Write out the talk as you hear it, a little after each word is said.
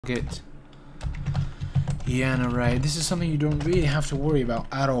Get an array. This is something you don't really have to worry about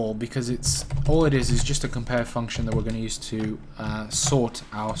at all, because it's all it is just a compare function that we're going to use to sort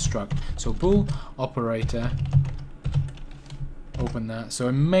our struct. So bool operator, open that. So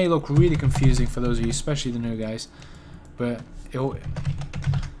it may look really confusing for those of you, especially the new guys, but hopefully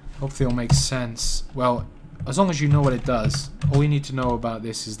it'll make sense. Well, as long as you know what it does, all you need to know about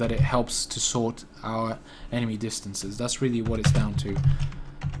this is that it helps to sort our enemy distances. That's really what it's down to.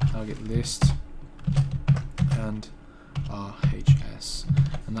 Target list and RHS,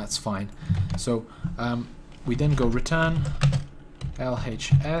 and that's fine. So we then go return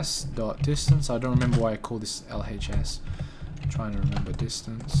LHS dot distance. I don't remember why I call this LHS. I'm trying to remember.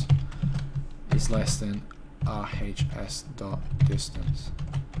 Distance is less than RHS dot distance.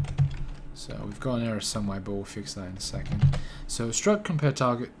 So we've got an error somewhere, but we'll fix that in a second. So struct compare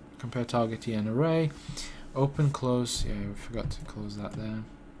target en array, open close. Yeah, we forgot to close that there.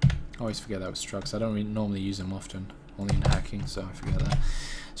 I always forget that with structs. I don't really normally use them often, only in hacking, so I forget that.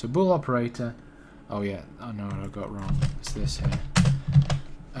 So bool operator. Oh yeah, I know what I got wrong. It's this here.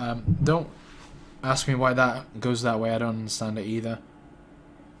 Don't ask me why that goes that way. I don't understand it either.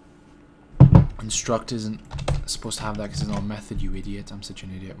 And struct isn't supposed to have that because it's not a method, you idiot. I'm such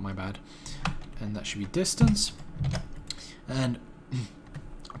an idiot, my bad. And that should be distance. And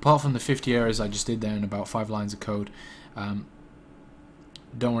apart from the 50 errors I just did there in about 5 lines of code,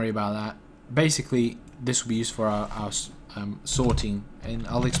 don't worry about that. Basically, this will be used for our sorting, and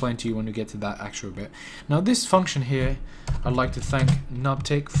I'll explain to you when we get to that actual bit. Now, this function here, I'd like to thank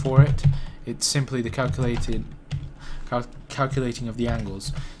Nubtic for it. It's simply the calculating of the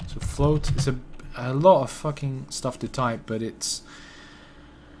angles. So float is a lot of fucking stuff to type, but it's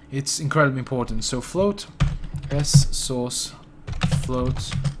incredibly important. So float s source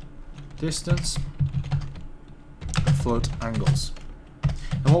float distance float angles.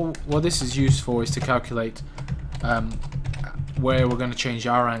 And what this is used for is to calculate where we're going to change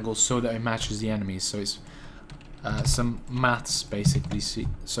our angles so that it matches the enemies. So it's some maths basically.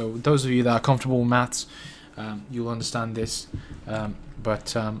 So those of you that are comfortable with maths, you'll understand this.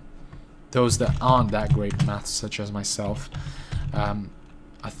 But those that aren't that great at maths, such as myself,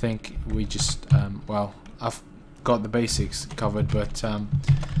 I think we just well, I've got the basics covered, but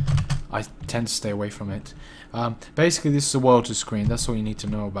I tend to stay away from it. Basically, this is a world screen. That's all you need to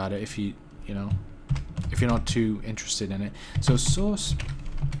know about it if you know, if you're not too interested in it. So source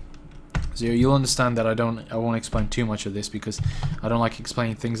 0. You'll understand that I won't explain too much of this because I don't like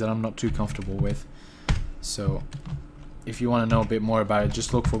explaining things that I'm not too comfortable with. So if you want to know a bit more about it,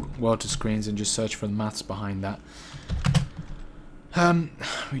 just look for world screens and just search for the maths behind that.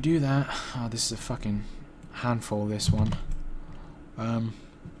 We do that. Oh, this is a fucking handful, this one.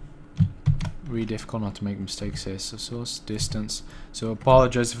 Really difficult not to make mistakes here. So source distance. So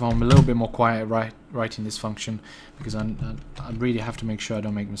apologize if I'm a little bit more quiet writing this function, because I really have to make sure I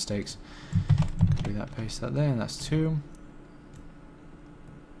don't make mistakes. Copy that, paste that there, and that's 2.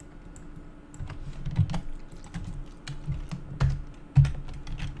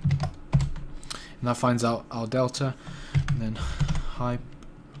 And that finds out our delta, and then hype,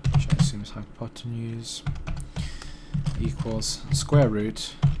 which I assume is hypotenuse, equals square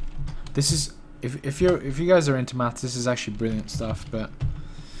root. This is if you guys are into maths, this is actually brilliant stuff, but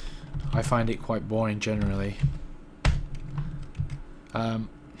I find it quite boring generally. Delta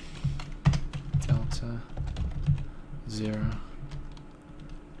 0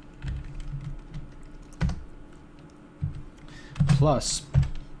 plus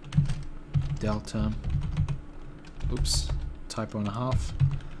delta, oops, typo and a half,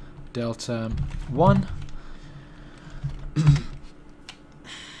 delta 1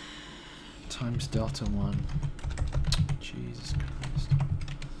 times delta 1. Jesus Christ.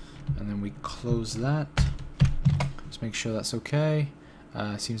 And then we close that. Just make sure that's okay.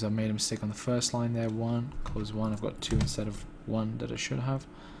 Seems I've made a mistake on the first line there. 1, close 1. I've got 2 instead of 1 that I should have.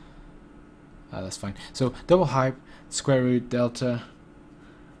 That's fine. So double hype, square root delta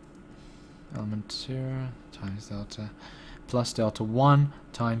element 0 times delta plus delta 1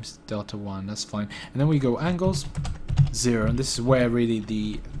 times delta 1. That's fine. And then we go angles 0, and this is where really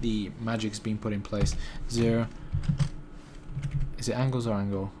the magic's been put in place. 0. Is it angles or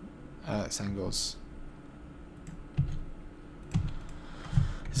angle? It's angles.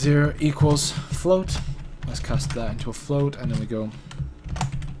 0 equals float. Let's cast that into a float, and then we go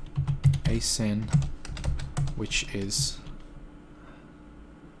asyn, which is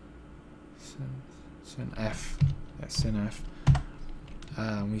sin f. Yeah, sin f.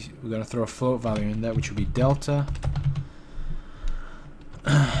 We're going to throw a float value in there, which will be delta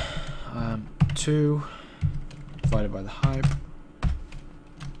 2 divided by the hype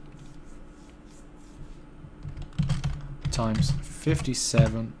times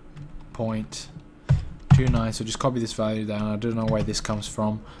 57.29. So just copy this value down. I don't know where this comes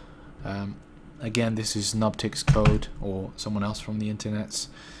from. Again, this is Nubtic's code or someone else from the internet's.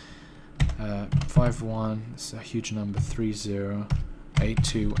 51, it's a huge number,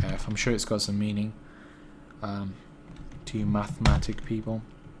 3082F. I'm sure it's got some meaning to you mathematic people.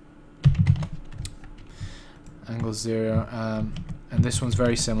 Angle 0, and this one's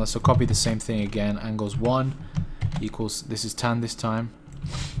very similar, so copy the same thing again. Angles 1 equals, this is tan this time,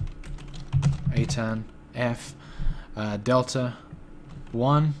 A tan F, delta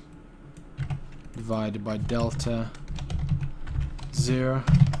 1 divided by delta 0,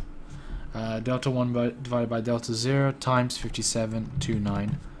 delta 1 divided by delta 0 times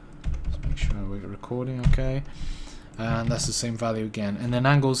 57.29. Let's make sure we're recording, okay, and that's the same value again. And then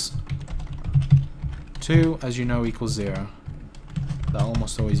angles 2, as you know, equals 0. That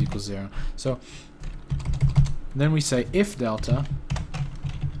almost always equals 0. So then we say if delta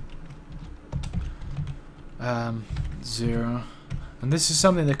 0, and this is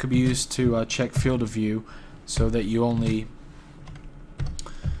something that could be used to check field of view, so that you only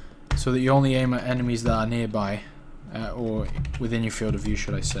aim at enemies that are nearby, or within your field of view,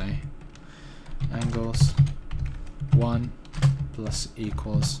 should I say. Angles 1 plus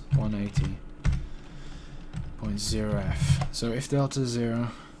equals 180.0f. So if delta 0,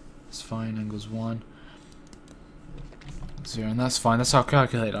 it's fine. Angles 1, 0, and that's fine. That's our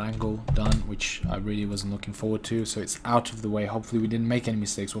calculated angle done, which I really wasn't looking forward to. So it's out of the way. Hopefully we didn't make any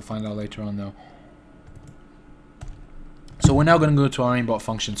mistakes. We'll find out later on though. So we're now going to go to our aimbot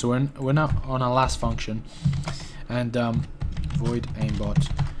function. So we're now on our last function, and void aimbot,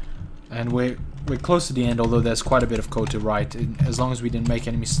 and we're close to the end. Although there's quite a bit of code to write, and as long as we didn't make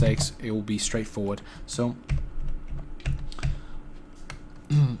any mistakes, it will be straightforward. So,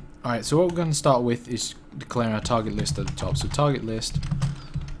 all right. So what we're going to start with is declaring our target list at the top. So target list,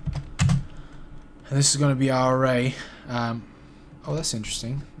 and this is going to be our array. Oh, that's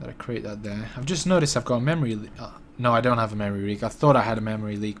interesting that I create that there. I've just noticed I've got a memory. No, I don't have a memory leak. I thought I had a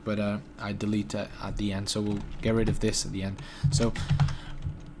memory leak, but I delete it at the end, so we'll get rid of this at the end. So,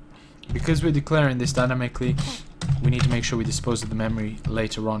 because we're declaring this dynamically, we need to make sure we dispose of the memory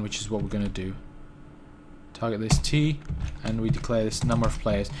later on, which is what we're going to do. Target list T, and we declare this number of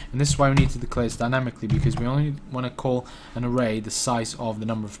players. And this is why we need to declare this dynamically, because we only want to call an array the size of the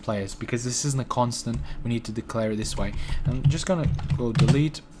number of players. Because this isn't a constant, we need to declare it this way. And I'm just going to go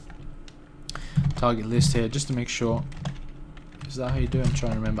delete target list here, just to make sure. Is that how you do it? I'm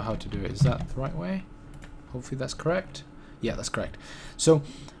trying to remember how to do it. Is that the right way? Hopefully that's correct. Yeah, that's correct. So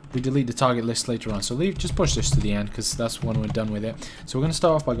we delete the target list later on. So just push this to the end, because that's when we're done with it. So we're going to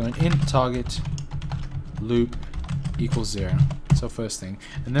start off by going int target loop equals 0. So first thing,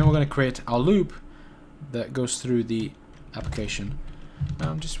 and then we're going to create our loop that goes through the application. Now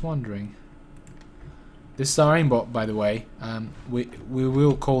I'm just wondering, this is our aimbot, by the way. We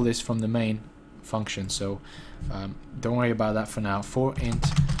will call this from the main function, so don't worry about that for now. For int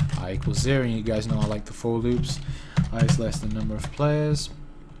I equals 0, and you guys know I like the for loops. I is less than number of players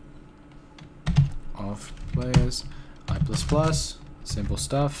I plus plus, simple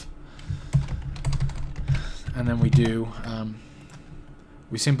stuff. And then we do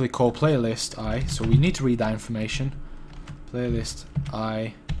we simply call playlist I, so we need to read that information. Playlist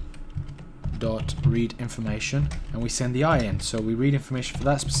I dot read information, and we send the I in, so we read information for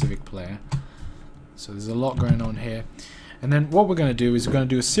that specific player. So there's a lot going on here. And then what we're going to do is we're going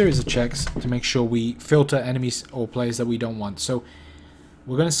to do a series of checks to make sure we filter enemies or players that we don't want. So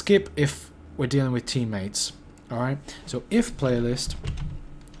we're going to skip if we're dealing with teammates. Alright, so if playlist,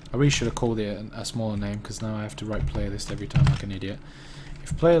 I really should have called it a smaller name, because now I have to write playlist every time like an idiot.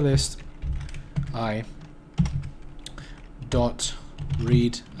 If playlist I dot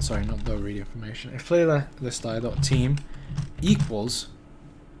read, sorry, not dot read information. If playlist I dot team equals,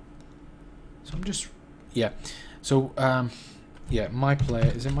 so I'm just, yeah, so yeah, my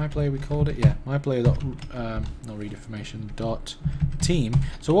player, is it my player we called it? Yeah, my player dot not read information dot team.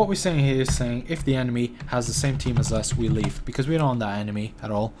 So what we're saying here is saying if the enemy has the same team as us, we leave, because we're not on that enemy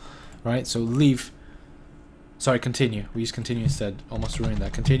at all, right? So leave, sorry, continue. We use continue instead. Almost ruined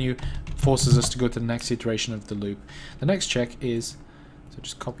that. Continue forces us to go to the next iteration of the loop. The next check is, so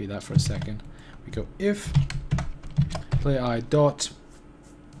just copy that for a second. We go if player I dot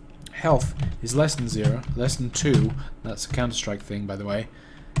health is less than 0, less than 2, that's a Counter-Strike thing, by the way,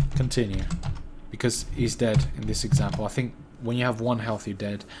 continue, because he's dead in this example. I think when you have 1 health, you're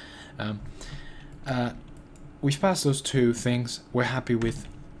dead. We've passed those 2 things. We're happy with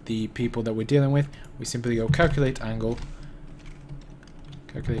the people that we're dealing with. We simply go calculate angle,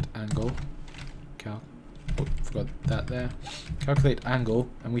 Oh, forgot that there. Calculate angle,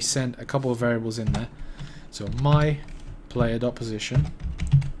 and we send a couple of variables in there. So my player dot position.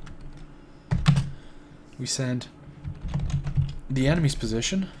 We send the enemy's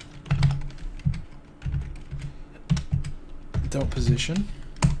position dot position,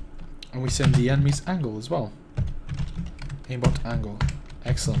 and we send the enemy's angle as well. AIMBOT angle.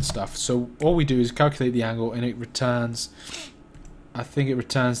 Excellent stuff. So all we do is calculate the angle, and it returns, I think it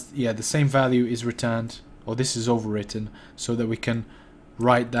returns, yeah, the same value is returned, or this is overwritten, so that we can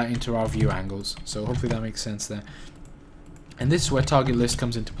write that into our view angles. So hopefully that makes sense there. And this is where target list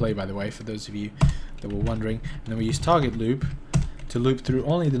comes into play, by the way, for those of you that were wondering. And then we use target loop to loop through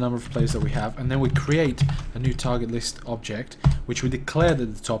only the number of players that we have, and then we create a new target list object, which we declared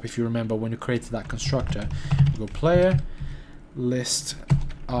at the top, if you remember, when we created that constructor. We go player list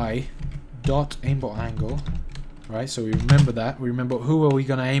I dot aimbot angle, right? So we remember that. We remember who are we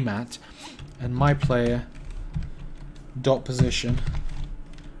going to aim at, and my player dot position,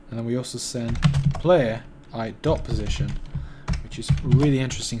 and then we also send player I dot position, which is really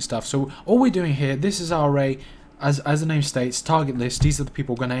interesting stuff. So all we're doing here, this is our array. As the name states, target list, these are the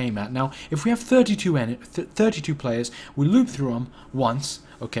people we're going to aim at. Now, if we have 32 players, we loop through them once,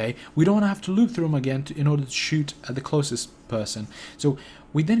 okay? We don't have to loop through them again in order to shoot at the closest person. So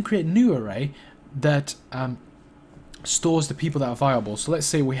we then create a new array that stores the people that are viable. So let's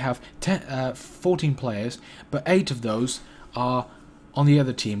say we have 14 players, but 8 of those are on the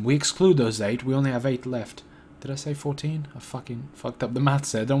other team. We exclude those 8, we only have 8 left. Did I say 14? I fucking fucked up the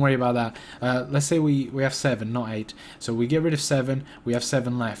maths there. Don't worry about that. Let's say we have 7, not 8. So we get rid of 7. We have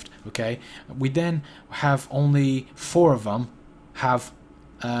 7 left. Okay. We then have only 4 of them have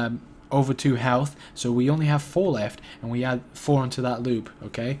over 2 health. So we only have 4 left, and we add 4 into that loop.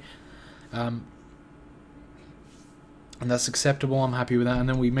 Okay. And that's acceptable. I'm happy with that. And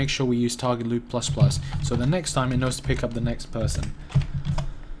then we make sure we use target loop ++. So the next time it knows to pick up the next person.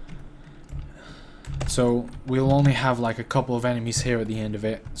 So we'll only have like a couple of enemies here at the end of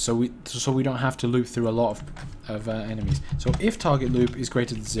it, so we don't have to loop through a lot of enemies. So if target loop is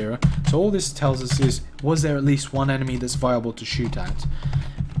greater than 0, so all this tells us is, was there at least one enemy that's viable to shoot at?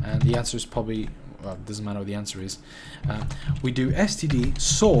 And the answer is probably, well, it doesn't matter what the answer is. We do std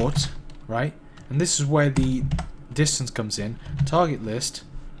sort, right? And this is where the distance comes in. Target list.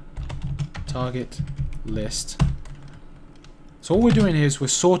 So all we're doing here is we're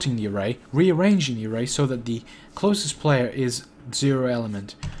sorting the array, rearranging the array so that the closest player is 0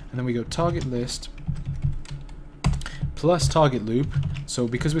 element. And then we go target list plus target loop. So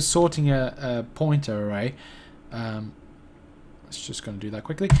because we're sorting a pointer array, let's just going to do that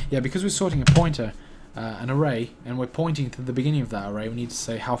quickly. Yeah, because we're sorting a pointer, an array, and we're pointing to the beginning of that array, we need to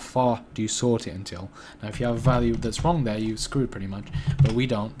say how far do you sort it until. Now if you have a value that's wrong there, you've screwed pretty much, but we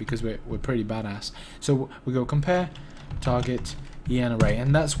don't, because we're pretty badass. So we go compare target en array,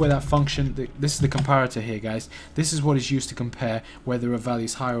 and that's where that function, this is the comparator here, guys. This is what is used to compare whether a value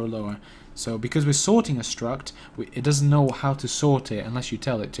is higher or lower. So because we're sorting a struct, it doesn't know how to sort it unless you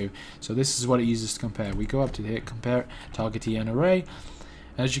tell it to. So this is what it uses to compare. We go up to here, compare target en array.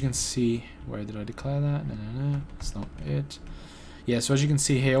 As you can see, where did I declare that? No, that's not it. Yeah, so as you can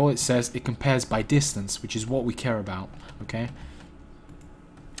see here, all it says, it compares by distance, which is what we care about, okay?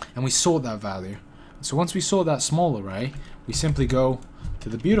 And we sort that value. So once we sort that small array, we simply go to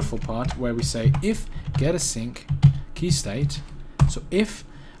the beautiful part where we say if getAsync key state. So if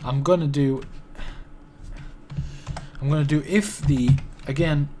I'm gonna do if the,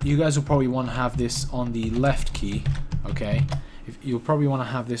 again, you guys will probably want to have this on the left key, okay? If you'll probably want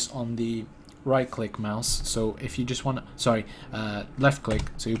to have this on the right click mouse. So if you just want to, sorry, left click.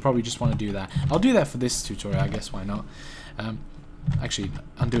 So you probably just want to do that. I'll do that for this tutorial, I guess. Why not? Actually,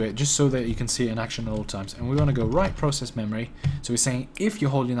 undo it just so that you can see it in action at all times. And we want to go right process memory. So we're saying if you're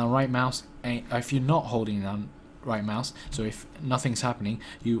holding down right mouse, if you're not holding down right mouse, so if nothing's happening,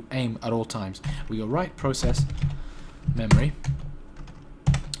 you aim at all times. We go right process memory,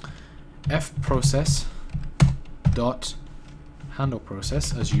 F process dot handle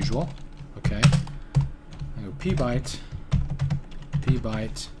process as usual. Okay. I go p byte,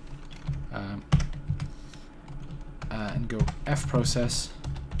 and go F process.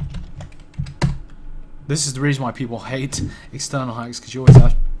 This is the reason why people hate external hacks, because you always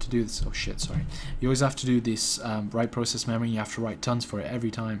have to do this. Oh shit, sorry. You always have to do this write process memory. You have to write tons for it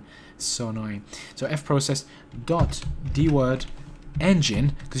every time. It's so annoying. So F process dot dword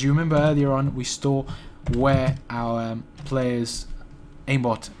engine, because you remember earlier on we store where our players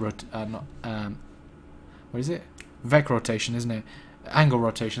aimbot what is it? Vec rotation, isn't it? Angle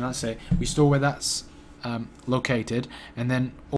rotation. That's it. We store where that's located, and then